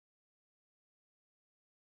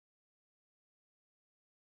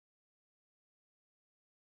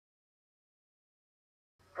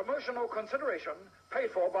Promotional consideration paid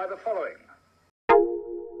for by the following.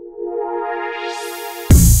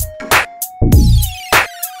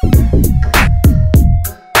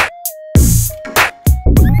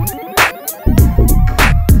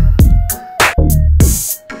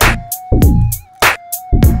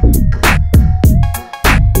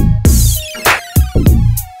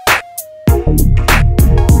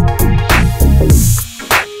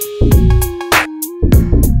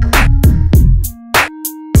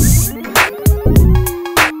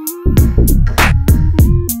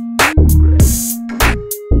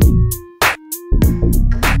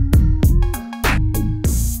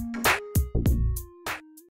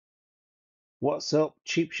 What's up,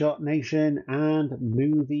 Cheap Shot Nation and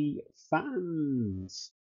movie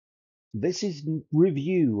fans? This is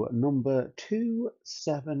review number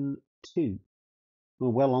 272. We're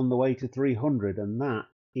well on the way to 300, and that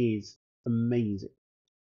is amazing.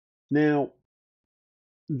 Now,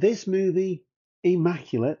 this movie,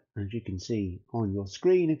 Immaculate, as you can see on your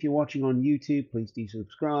screen, if you're watching on YouTube, please do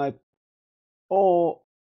subscribe. Or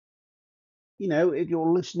if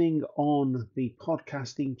you're listening on the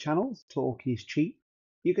podcasting channels, Talk is Cheap,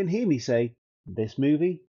 you can hear me say, this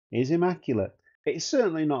movie is immaculate. It's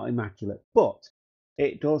certainly not immaculate, but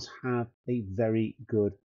it does have a very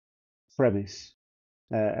good premise,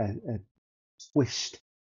 a twist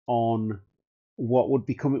on what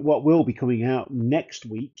will be coming out next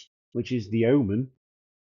week, which is The Omen,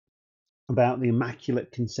 about the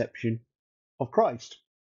Immaculate Conception of Christ,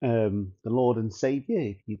 the Lord and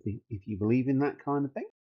Savior, if you believe in that kind of thing.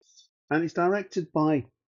 And it's directed by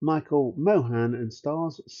Michael Mohan and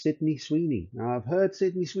stars Sydney Sweeney. Now, I've heard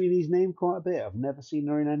Sydney Sweeney's name quite a bit. I've never seen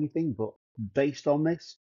her in anything, but based on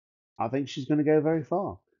this, I think she's going to go very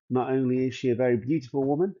far. Not only is she a very beautiful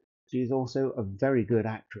woman, she is also a very good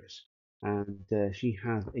actress, and she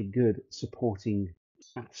has a good supporting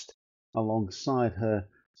cast alongside her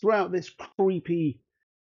throughout this creepy,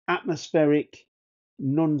 atmospheric,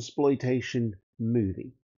 non-exploitation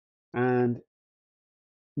movie. And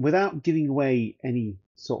without giving away any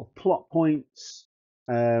sort of plot points,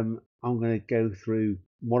 I'm going to go through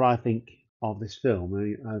what I think of this film.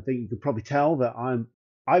 I think you can probably tell that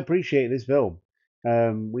I appreciate this film.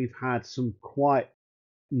 We've had some quite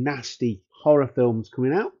nasty horror films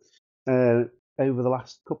coming out over the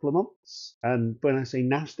last couple of months, and when I say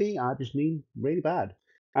nasty, I just mean really bad.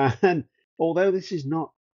 And although this is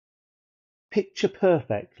not picture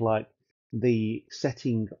perfect, like the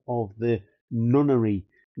setting of the nunnery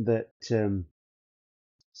that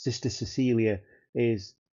Sister Cecilia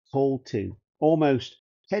is called to, almost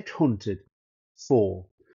headhunted for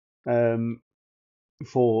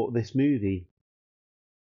this movie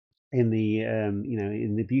in the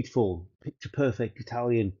in the beautiful picture perfect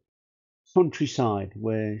Italian countryside,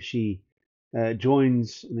 where she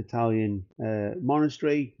joins an Italian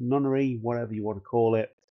monastery, nunnery, whatever you want to call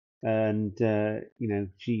it, and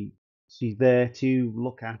she's there to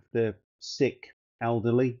look after sick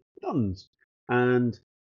elderly nuns, and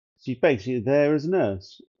she's basically there as a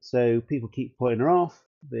nurse. So people keep putting her off.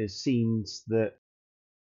 There's scenes that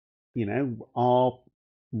are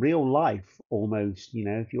real life almost.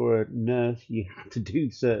 If you're a nurse, you have to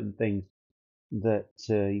do certain things that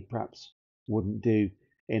you perhaps wouldn't do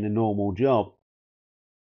in a normal job.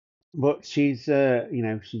 But she's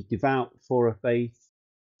she's devout for her faith.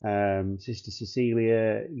 Sister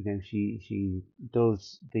Cecilia, she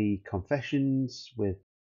does the confessions with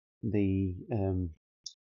the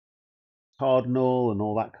cardinal and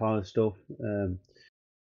all that kind of stuff, and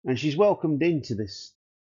she's welcomed into this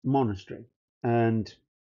monastery and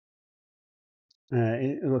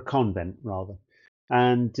a convent rather,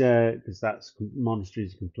 and because that's monastery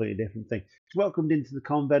is a completely different thing. She's welcomed into the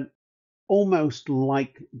convent almost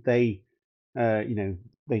like they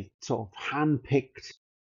sort of handpicked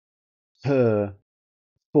her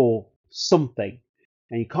for something,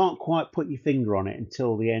 and you can't quite put your finger on it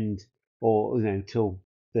until the end, or until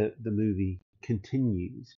the movie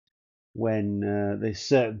continues, when there's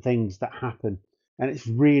certain things that happen, and it's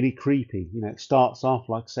really creepy. It starts off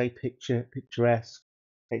like, say, picturesque.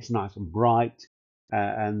 It's nice and bright,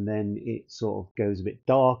 and then it sort of goes a bit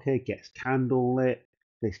darker, gets candlelit.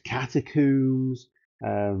 There's catacombs.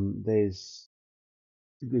 There's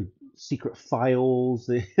secret files.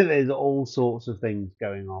 There's all sorts of things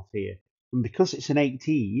going off here, and because it's an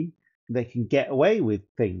 18, they can get away with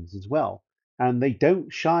things as well, and they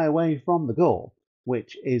don't shy away from the gore,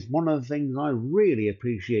 which is one of the things I really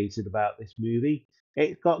appreciated about this movie.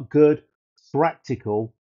 It's got good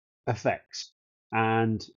practical effects,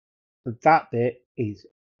 and that bit is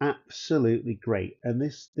absolutely great. And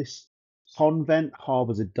this convent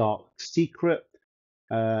harbors a dark secret,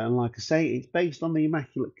 And like I say, it's based on the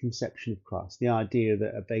Immaculate Conception of Christ, the idea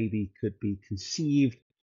that a baby could be conceived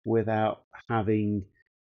without having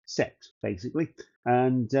sex, basically,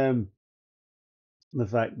 and the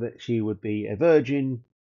fact that she would be a virgin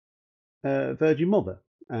mother,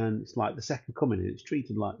 and it's like the second coming, and it's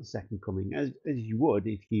treated like the second coming, as you would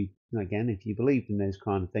if you, again, if you believed in those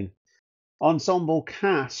kind of things. Ensemble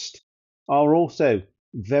cast are also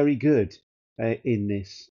very good in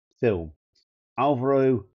this film.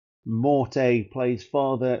 Alvaro Morte plays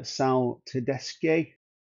Father Sal Tedeschi,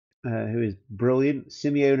 who is brilliant.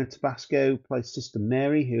 Simeona Tabasco plays Sister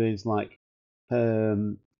Mary, who is like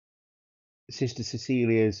Sister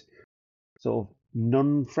Cecilia's sort of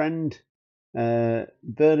nun friend.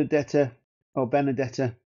 Benedetta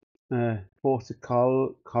Porter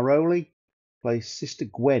Caroli plays Sister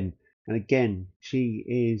Gwen, and again, she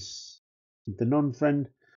is the nun friend,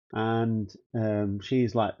 and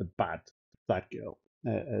she's like the bad girl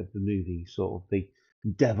of the movie, sort of the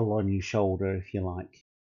devil on your shoulder, if you like.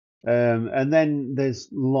 And then there's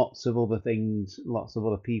lots of other things, lots of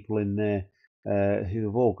other people in there who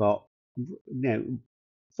have all got,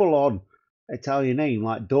 full on Italian name,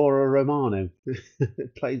 like Dora Romano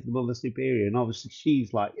plays the Mother Superior, and obviously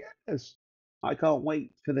she's like, yes, I can't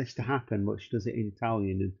wait for this to happen, but she does it in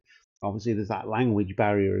Italian, and obviously there's that language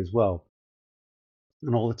barrier as well,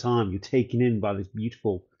 and all the time you're taken in by this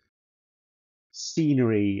beautiful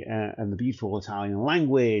scenery and the beautiful Italian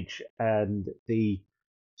language and the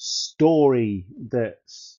story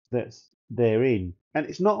that's therein. And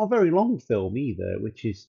it's not a very long film either, which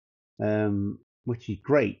is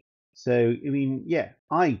great. So I mean, yeah,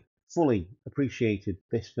 I fully appreciated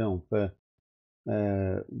this film for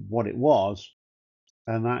what it was,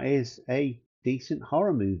 and that is a decent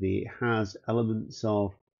horror movie. It has elements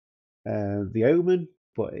of The Omen,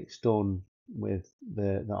 but it's done with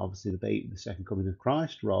the obviously the second coming of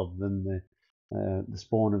Christ rather than the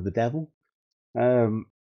spawn of the devil. Um,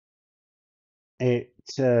 it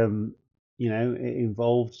it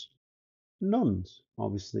involves nuns.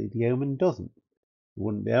 Obviously, The Omen doesn't.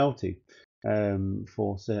 Wouldn't be able to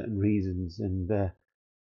for certain reasons, and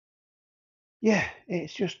yeah,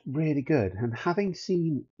 it's just really good. And having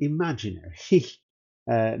seen Imaginary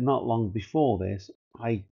not long before this,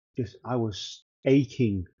 I was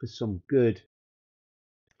aching for some good,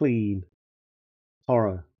 clean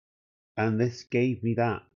horror, and this gave me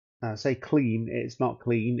that. I say clean, it's not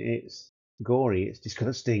clean, it's gory, it's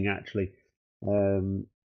disgusting actually. Um,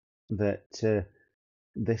 that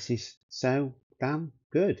this is so damn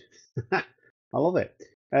good. I love it.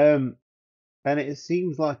 And it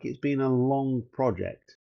seems like it's been a long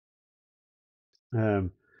project.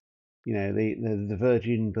 Um, the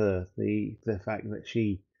virgin birth, the fact that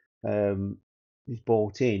she um, is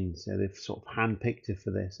brought in, so they've sort of handpicked her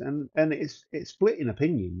for this, and it's split in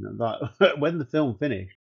opinion. That when the film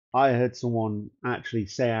finished, I heard someone actually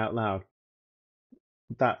say out loud,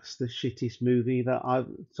 "That's the shittest movie that I've."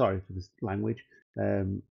 Sorry for this language.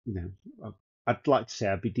 I'd like to say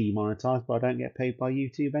I'd be demonetized, but I don't get paid by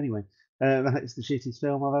YouTube anyway. That's the shittest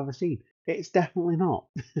film I've ever seen. It's definitely not.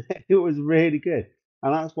 It was really good,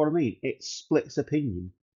 and that's what I mean. It splits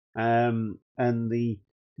opinion, and the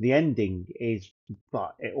ending is,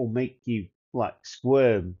 but it will make you like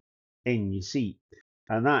squirm in your seat,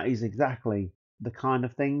 and that is exactly the kind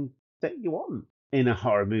of thing that you want in a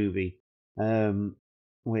horror movie. Um,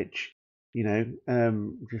 which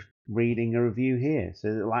just reading a review here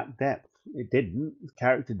says it lacked depth. It didn't. The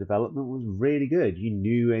character development was really good. You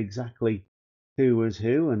knew exactly who was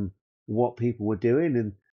who and what people were doing,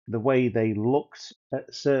 and the way they looked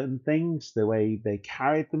at certain things, the way they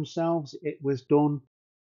carried themselves. It was done,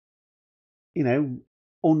 you know,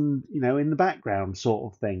 in the background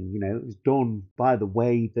sort of thing. It was done by the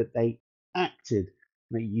way that they acted.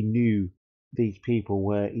 That you knew these people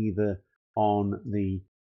were either on the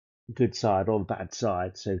good side or the bad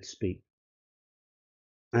side, so to speak.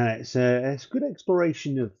 It's a good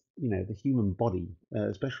exploration of the human body,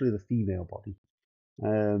 especially the female body,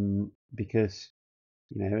 because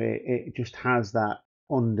it just has that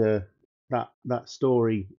under that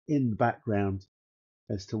story in the background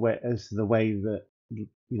as to the way that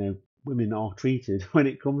women are treated when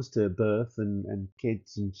it comes to birth and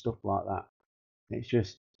kids and stuff like that. It's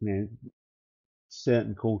just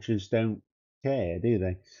certain cultures don't care, do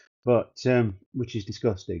they? But which is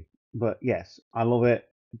disgusting. But yes, I love it.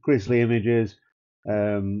 Grisly images,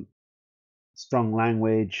 um, strong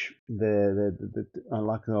language.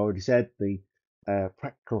 Like I already said, the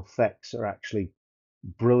practical effects are actually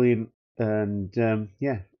brilliant, and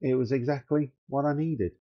yeah, it was exactly what I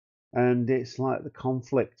needed. And it's like the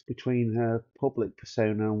conflict between her public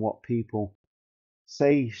persona and what people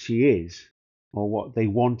say she is, or what they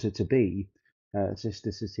want her to be,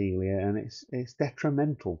 Sister Cecilia, and it's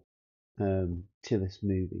detrimental to this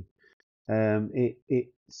movie.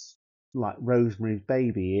 It's like Rosemary's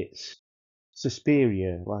Baby. It's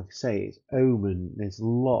Suspiria, like I say, it's Omen. There's a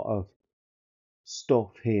lot of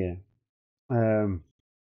stuff here um,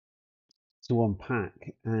 to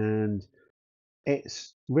unpack, and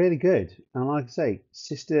it's really good. And like I say,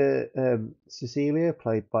 Sister Cecilia,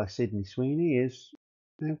 played by Sydney Sweeney, is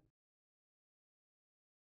you know,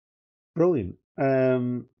 brilliant.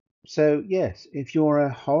 So yes, if you're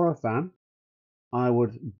a horror fan, I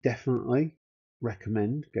would definitely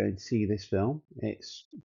recommend going to see this film. It's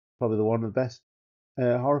probably one of the best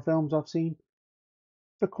horror films I've seen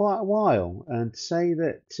for quite a while. And to say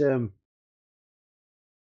that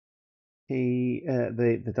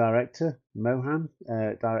the director Mohan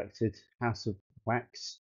directed House of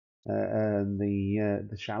Wax and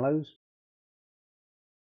the Shallows,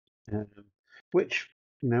 um, which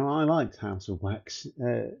I liked House of Wax.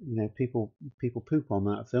 People poop on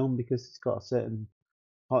that film because it's got a certain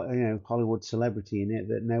Hollywood celebrity in it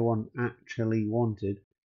that no one actually wanted.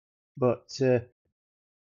 But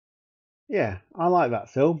yeah, I like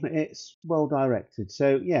that film. It's well directed.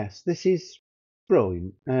 So yes, this is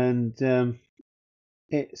brilliant, and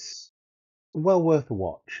it's well worth a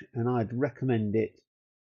watch, and I'd recommend it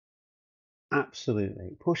absolutely.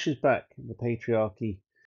 It pushes back the patriarchy,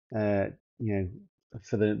 uh, you know,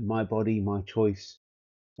 for the my body, my choice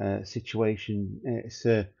situation. It's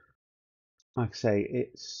like I say,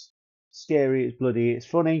 it's scary, it's bloody, it's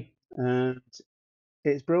funny, and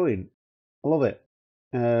it's brilliant. I love it.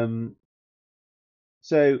 Um,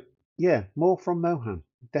 so yeah, more from Mohan,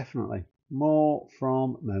 definitely more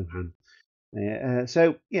from Mohan.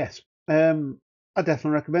 So yes, I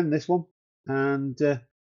definitely recommend this one, and we're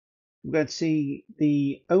going to see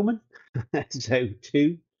The Omen, so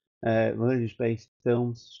two religious-based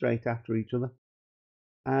films straight after each other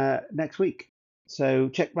next week. So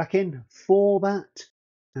check back in for that,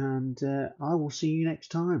 and I will see you next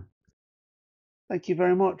time. Thank you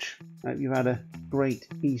very much. Hope you've had a great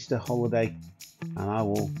Easter holiday, and I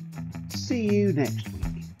will see you next week.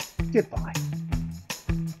 Goodbye.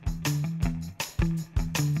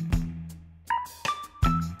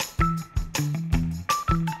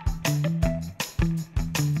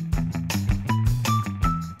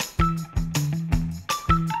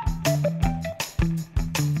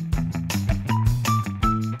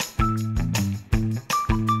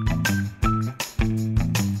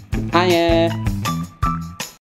 Hiya.